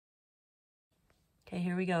Okay,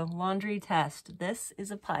 here we go. Laundry test. This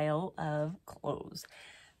is a pile of clothes.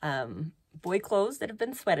 Boy clothes that have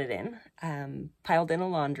been sweated in, piled in a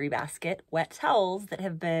laundry basket, wet towels that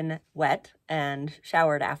have been wet and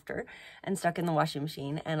showered after and stuck in the washing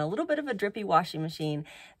machine, and a little bit of a drippy washing machine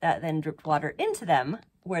that then dripped water into them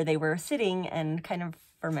where they were sitting and kind of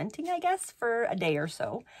fermenting, I guess, for a day or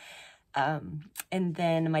so. And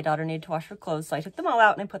then my daughter needed to wash her clothes, so I took them all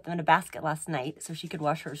out and I put them in a basket last night so she could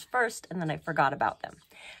wash hers first, and then I forgot about them.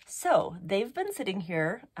 So they've been sitting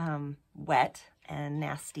here wet and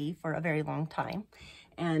nasty for a very long time,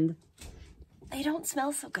 and they don't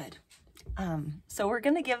smell so good. So we're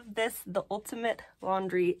gonna give this the ultimate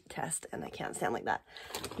laundry test, and I can't stand like that.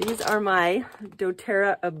 These are my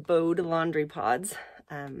doTERRA Abode Laundy Pods.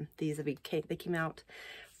 They came out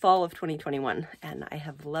fall of 2021, and I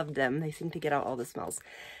have loved them. They seem to get out all the smells.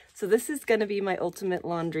 So this is going to be my ultimate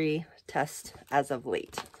laundry test as of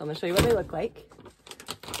late. So I'm going to show you what they look like.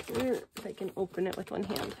 If I can open it with one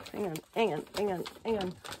hand. Hang on.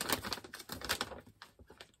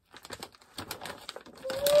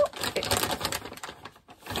 Okay.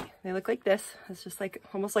 They look like this. It's just like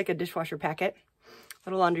almost like a dishwasher packet.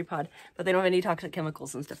 Little laundry pod, but they don't have any toxic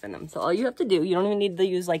chemicals and stuff in them. So all you have to do, you don't even need to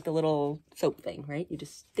use like the little soap thing, right? You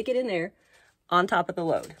just stick it in there on top of the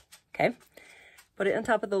load, okay? Put it on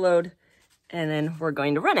top of the load, and then we're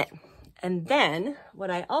going to run it. And then what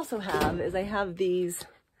I also have is I have these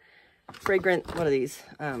fragrant, what are these?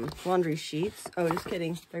 Laundry sheets. Oh, just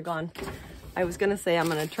kidding. They're gone. I was going to say I'm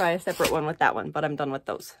going to try a separate one with that one, but I'm done with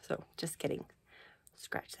those. So just kidding.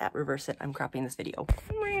 Scratch that, reverse it. I'm cropping this video.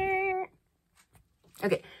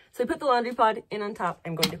 Okay, so I put the laundry pod in on top.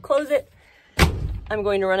 I'm going to close it. I'm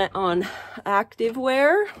going to run it on active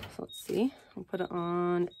wear. So let's see. I'll put it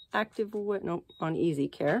on active wear, nope, on easy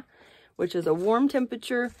care, which is a warm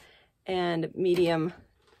temperature and medium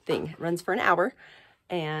thing. It runs for an hour,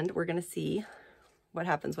 and we're going to see what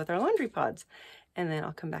happens with our laundry pods. And then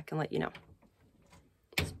I'll come back and let you know.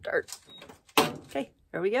 Start. Okay,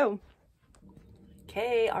 there we go.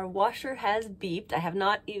 Okay, our washer has beeped. I have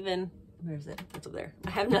not even... Where is it? It's over there.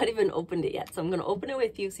 I have not even opened it yet. So I'm going to open it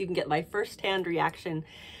with you so you can get my first-hand reaction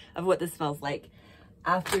of what this smells like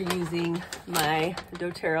after using my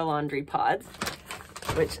doTERRA laundry pods,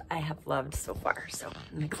 which I have loved so far. So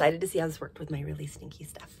I'm excited to see how this worked with my really stinky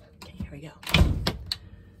stuff. Okay, here we go.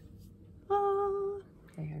 Oh,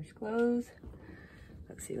 okay, here's clothes.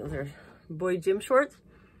 Let's see, those are boy gym shorts.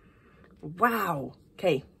 Wow.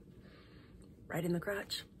 Okay. Right in the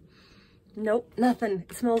crotch. Nope, nothing.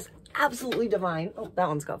 It smells absolutely divine. Oh, that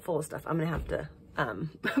one's got full of stuff. I'm gonna have to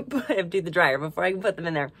do the dryer before I can put them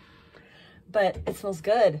in there. But it smells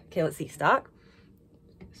good. Okay, let's see. Sock.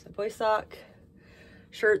 It's a boy sock.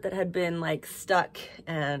 Shirt that had been like stuck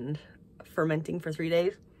and fermenting for 3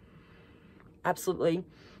 days. Absolutely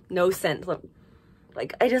no scent. Look,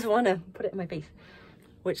 like I just want to put it in my face,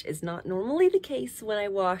 which is not normally the case when I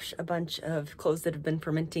wash a bunch of clothes that have been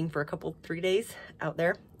fermenting for 3 days out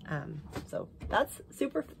there. So that's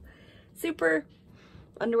super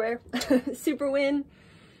underwear, super win.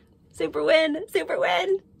 So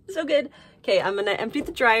good. Okay, I'm gonna empty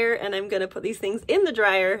the dryer and I'm gonna put these things in the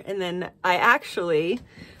dryer, and then I'm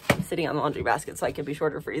sitting on the laundry basket so I can be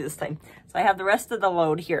shorter for you this time. So I have the rest of the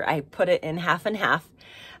load here. I put it in half and half.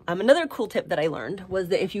 Another cool tip that I learned was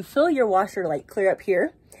that if you fill your washer like clear up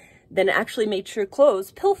here, then it actually makes your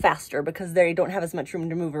clothes pill faster because they don't have as much room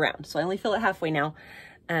to move around. So I only fill it halfway now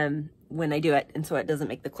when I do it, and so it doesn't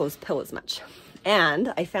make the clothes pill as much.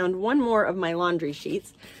 And I found one more of my laundry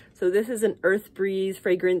sheets. So this is an Earth Breeze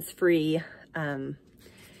fragrance-free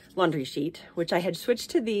laundry sheet, which I had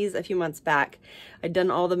switched to these a few months back. I'd done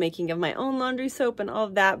all the making of my own laundry soap and all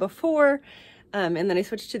of that before, and then I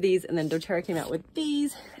switched to these, and then doTERRA came out with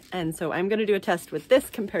these. And so I'm going to do a test with this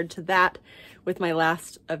compared to that with my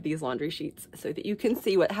last of these laundry sheets so that you can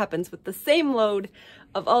see what happens with the same load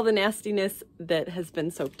of all the nastiness that has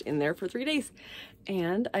been soaked in there for 3 days.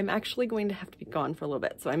 And I'm actually going to have to be gone for a little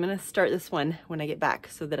bit. So I'm going to start this one when I get back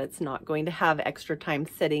so that it's not going to have extra time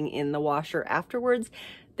sitting in the washer afterwards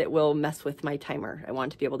that will mess with my timer. I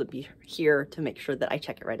want to be able to be here to make sure that I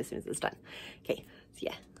check it right as soon as it's done. Okay, so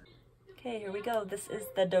yeah. Okay, here we go. This is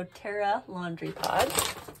the doTERRA laundry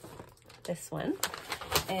pods. This one.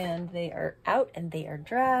 And they are out and they are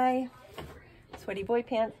dry. Sweaty boy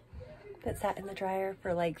pants that sat in the dryer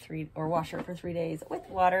for like washer for 3 days with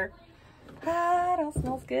water. Ah, it all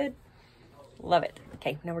smells good. Love it.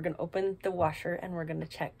 Okay, now we're gonna open the washer and we're gonna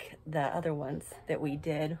check the other ones that we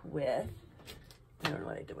did with, I don't know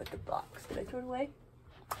what I did with the box. Did I throw it away?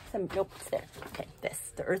 Nope, it's there. Okay,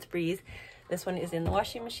 the Earth Breeze. This one is in the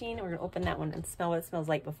washing machine, and we're gonna open that one and smell what it smells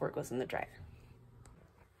like before it goes in the dryer.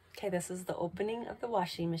 Okay, this is the opening of the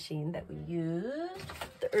washing machine that we used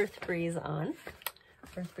the Earth Breeze on.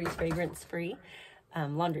 Earth Breeze fragrance-free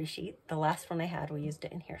laundry sheet. The last one I had, we used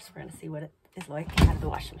it in here. So we're gonna see what it is like out of the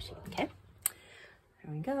washing machine, okay?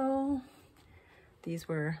 There we go. These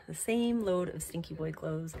were the same load of Stinky Boy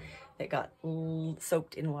clothes that got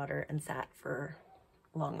soaked in water and sat for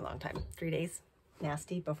a long, long time. 3 days,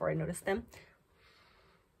 nasty, before I noticed them.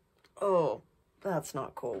 Oh, that's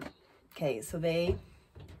not cool. Okay, so they,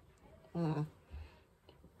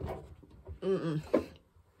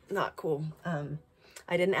 not cool.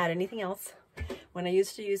 I didn't add anything else. When I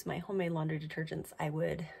used to use my homemade laundry detergents, I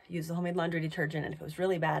would use the homemade laundry detergent, and if it was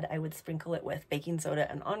really bad, I would sprinkle it with baking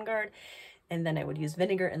soda and On Guard, and then I would use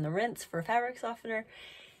vinegar in the rinse for fabric softener,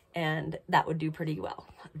 and that would do pretty well.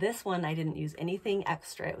 This one, I didn't use anything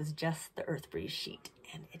extra. It was just the Earth Breeze sheet,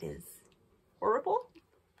 and it is horrible,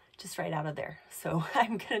 just right out of there. So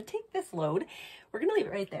I'm gonna take this load. We're gonna leave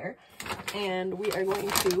it right there, and we are going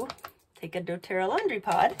to take a doTERRA laundry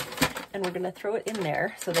pod, and we're gonna throw it in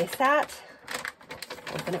there. So they sat,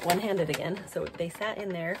 open it one-handed again. So they sat in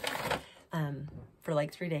there for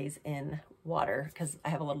like 3 days in water, because I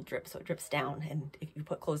have a little drip, so it drips down. And if you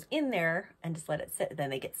put clothes in there and just let it sit,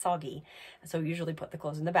 then they get soggy. So I usually put the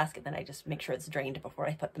clothes in the basket, then I just make sure it's drained before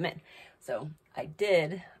I put them in. So I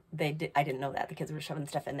did, I didn't know that. The kids were shoving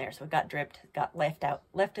stuff in there, so it got dripped, got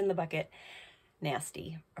left in the bucket,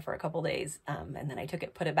 nasty for a couple days. And then I took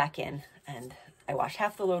it, put it back in, and I washed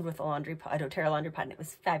half the load with a doTERRA laundry pod, and it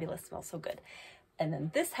was fabulous, smells so good. And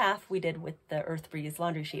then this half we did with the Earth Breeze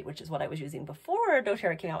laundry sheet, which is what I was using before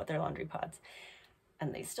doTERRA came out with their laundry pods.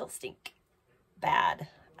 And they still stink bad.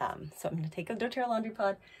 So I'm gonna take a doTERRA laundry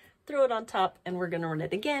pod, throw it on top, and we're gonna run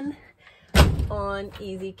it again on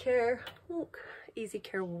Easy Care, Easy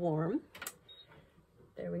Care Warm.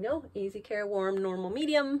 There we go, Easy Care Warm, normal,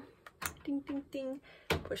 medium. Ding, ding, ding,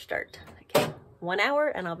 push start. Okay, 1 hour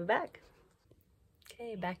and I'll be back.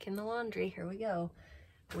 Okay, back in the laundry, here we go.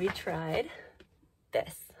 We tried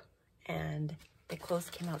this, and the clothes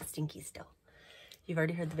came out stinky still. You've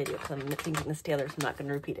already heard the video, because I'm thinking this Taylor, so I'm not going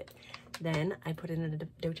to repeat it. Then I put it in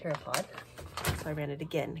a doTERRA pod, so I ran it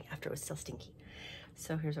again after it was still stinky.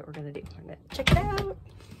 So here's what we're going to do. We're going to check it out.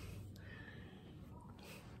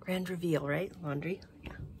 Grand reveal, right? Laundry.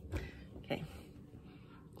 Yeah. Okay.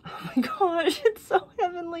 Oh my gosh, it's so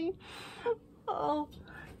heavenly. Oh.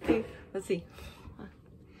 Okay, let's see.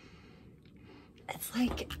 It's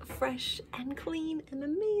like fresh and clean and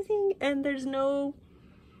amazing, and there's no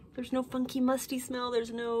funky musty smell.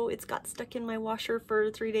 There's no, it's got stuck in my washer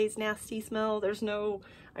for 3 days nasty smell. There's no,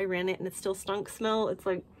 I ran it and it still stunk smell. It's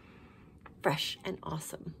like fresh and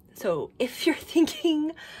awesome. So if you're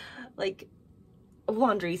thinking like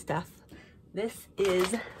laundry stuff, this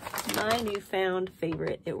is my newfound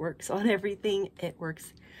favorite. It works on everything. It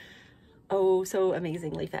works oh so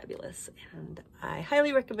amazingly fabulous, and I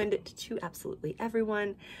highly recommend it to absolutely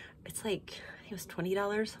everyone. It's like, I think it was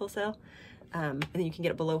 $20 wholesale, and then you can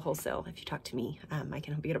get it below wholesale if you talk to me. I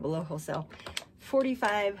can help you get it below wholesale.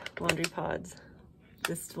 45 laundry pods.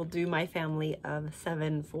 This will do my family of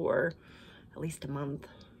 7 for at least a month,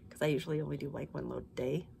 because I usually only do like 1 load a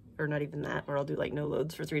day, or not even that, or I'll do like no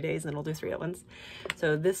loads for 3 days and then I'll do 3 at once.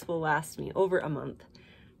 So this will last me over a month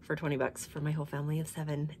for 20 bucks for my whole family of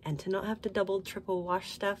 7, and to not have to double, triple wash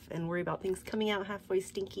stuff and worry about things coming out halfway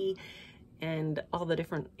stinky and all the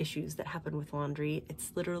different issues that happen with laundry.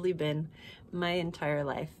 It's literally been my entire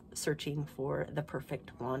life searching for the perfect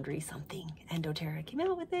laundry something, and doTERRA came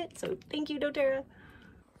out with it, so thank you, doTERRA.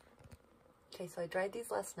 Okay, so I dried these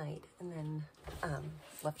last night and then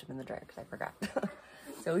left them in the dryer because I forgot.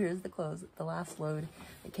 So here's the clothes, the last load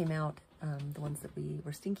that came out, the ones that we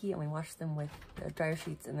were stinky, and we washed them with the dryer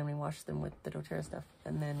sheets, and then we washed them with the doTERRA stuff,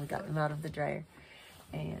 and then we got them out of the dryer,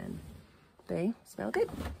 and they smell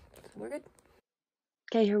good. So we're good.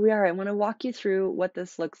 Okay, here we are. I want to walk you through what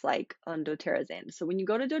this looks like on doTERRA's end. So when you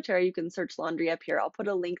go to doTERRA, you can search laundry up here. I'll put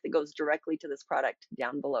a link that goes directly to this product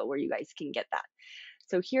down below where you guys can get that.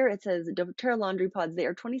 So here it says doTERRA laundry pods. They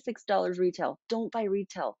are $26 retail. Don't buy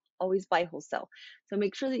retail. Always buy wholesale. So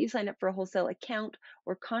make sure that you sign up for a wholesale account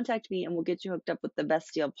or contact me and we'll get you hooked up with the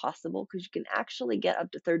best deal possible, because you can actually get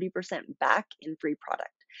up to 30% back in free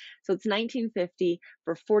product. So it's $19.50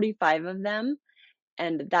 for 45 of them.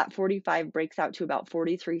 And that 45 breaks out to about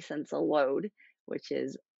 43 cents a load, which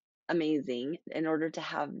is amazing. In order to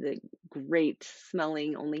have the great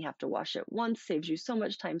smelling, only have to wash it once, saves you so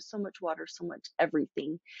much time, so much water, so much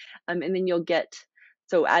everything. And then you'll get,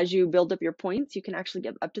 so as you build up your points, you can actually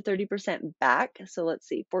get up to 30% back. So let's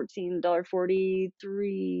see,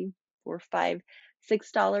 $14.43, 4, 5,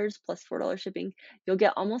 $6 plus $4 shipping. You'll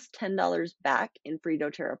get almost $10 back in free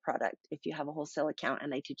doTERRA product if you have a wholesale account,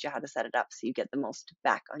 and I teach you how to set it up so you get the most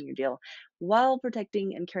back on your deal while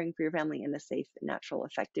protecting and caring for your family in a safe, natural,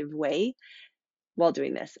 effective way while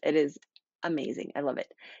doing this. It is amazing. I love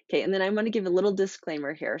it. Okay, and then I'm going to give a little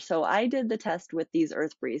disclaimer here. So I did the test with these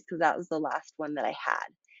Earth Breeze because that was the last one that I had.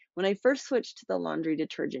 When I first switched to the laundry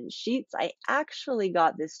detergent sheets, I actually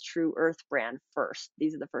got this True Earth brand first.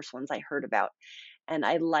 These are the first ones I heard about, and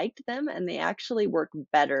I liked them, and they actually work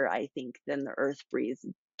better, I think, than the Earth Breeze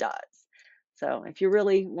does. So if you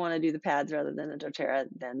really want to do the pads rather than the doTERRA,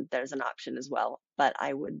 then there's an option as well. But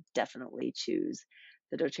I would definitely choose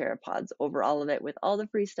the doTERRA pods over all of it, with all the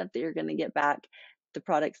free stuff that you're going to get back. The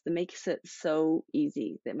products that makes it so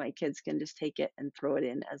easy that my kids can just take it and throw it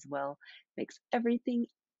in as well. Makes everything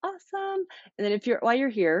awesome. And then while you're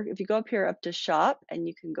here, if you go up here up to shop, and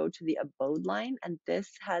you can go to the Abode line, and this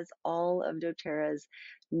has all of doTERRA's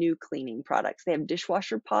new cleaning products. They have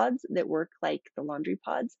dishwasher pods that work like the laundry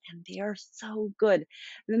pods, and they are so good. And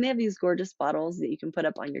then they have these gorgeous bottles that you can put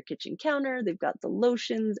up on your kitchen counter. They've got the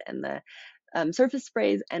lotions and the surface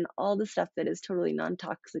sprays and all the stuff that is totally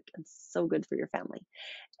non-toxic and so good for your family.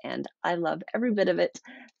 And I love every bit of it.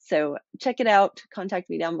 So check it out. Contact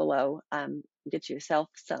me down below. Get yourself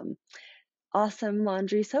some awesome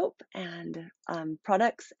laundry soap and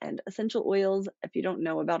products and essential oils. If you don't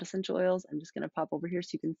know about essential oils, I'm just going to pop over here so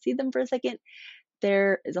you can see them for a second.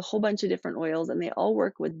 There is a whole bunch of different oils, and they all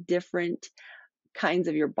work with different kinds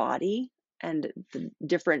of your body and the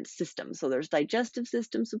different systems. So there's digestive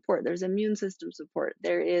system support, there's immune system support,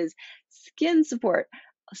 there is skin support,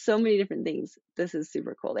 so many different things. This is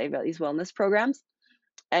super cool. They've got these wellness programs,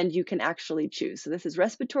 and you can actually choose. So this is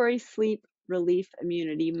respiratory, sleep, relief,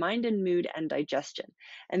 immunity, mind and mood, and digestion.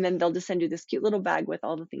 And then they'll just send you this cute little bag with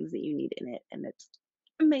all the things that you need in it, and it's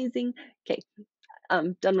amazing. Okay,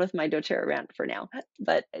 I'm done with my doTERRA rant for now,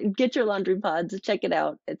 but get your laundry pods, check it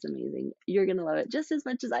out. It's amazing. You're going to love it just as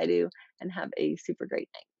much as I do, and have a super great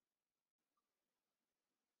night.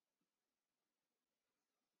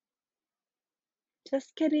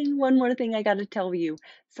 Just kidding. One more thing I got to tell you.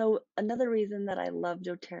 So another reason that I love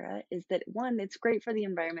doTERRA is that, one, it's great for the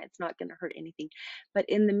environment. It's not going to hurt anything. But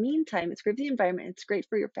in the meantime, it's great for the environment. It's great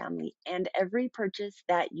for your family. And every purchase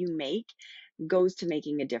that you make goes to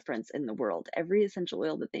making a difference in the world. Every essential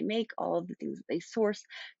oil that they make, all of the things that they source,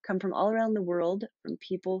 come from all around the world, from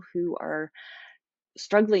people who are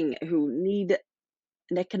struggling, who need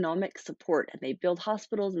an economic support, and they build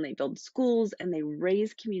hospitals, and they build schools, and they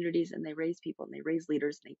raise communities, and they raise people, and they raise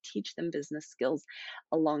leaders, and they teach them business skills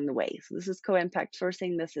along the way. So this is co-impact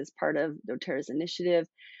sourcing. This is part of doTERRA's initiative.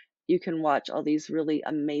 You can watch all these really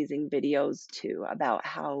amazing videos too about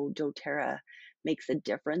how doTERRA makes a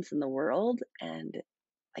difference in the world. And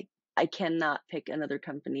I cannot pick another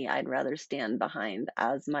company I'd rather stand behind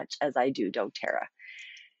as much as I do doTERRA.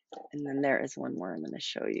 And then there is one more I'm going to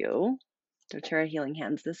show you. doTERRA Healing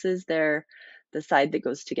Hands. This is the side that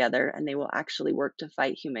goes together, and they will actually work to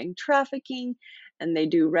fight human trafficking, and they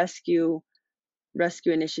do rescue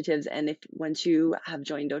initiatives. And once you have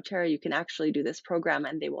joined doTERRA, you can actually do this program,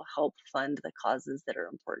 and they will help fund the causes that are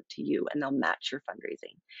important to you, and they'll match your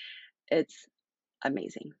fundraising. It's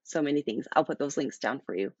amazing. So many things. I'll put those links down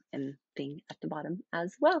for you and thing at the bottom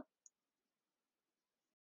as well.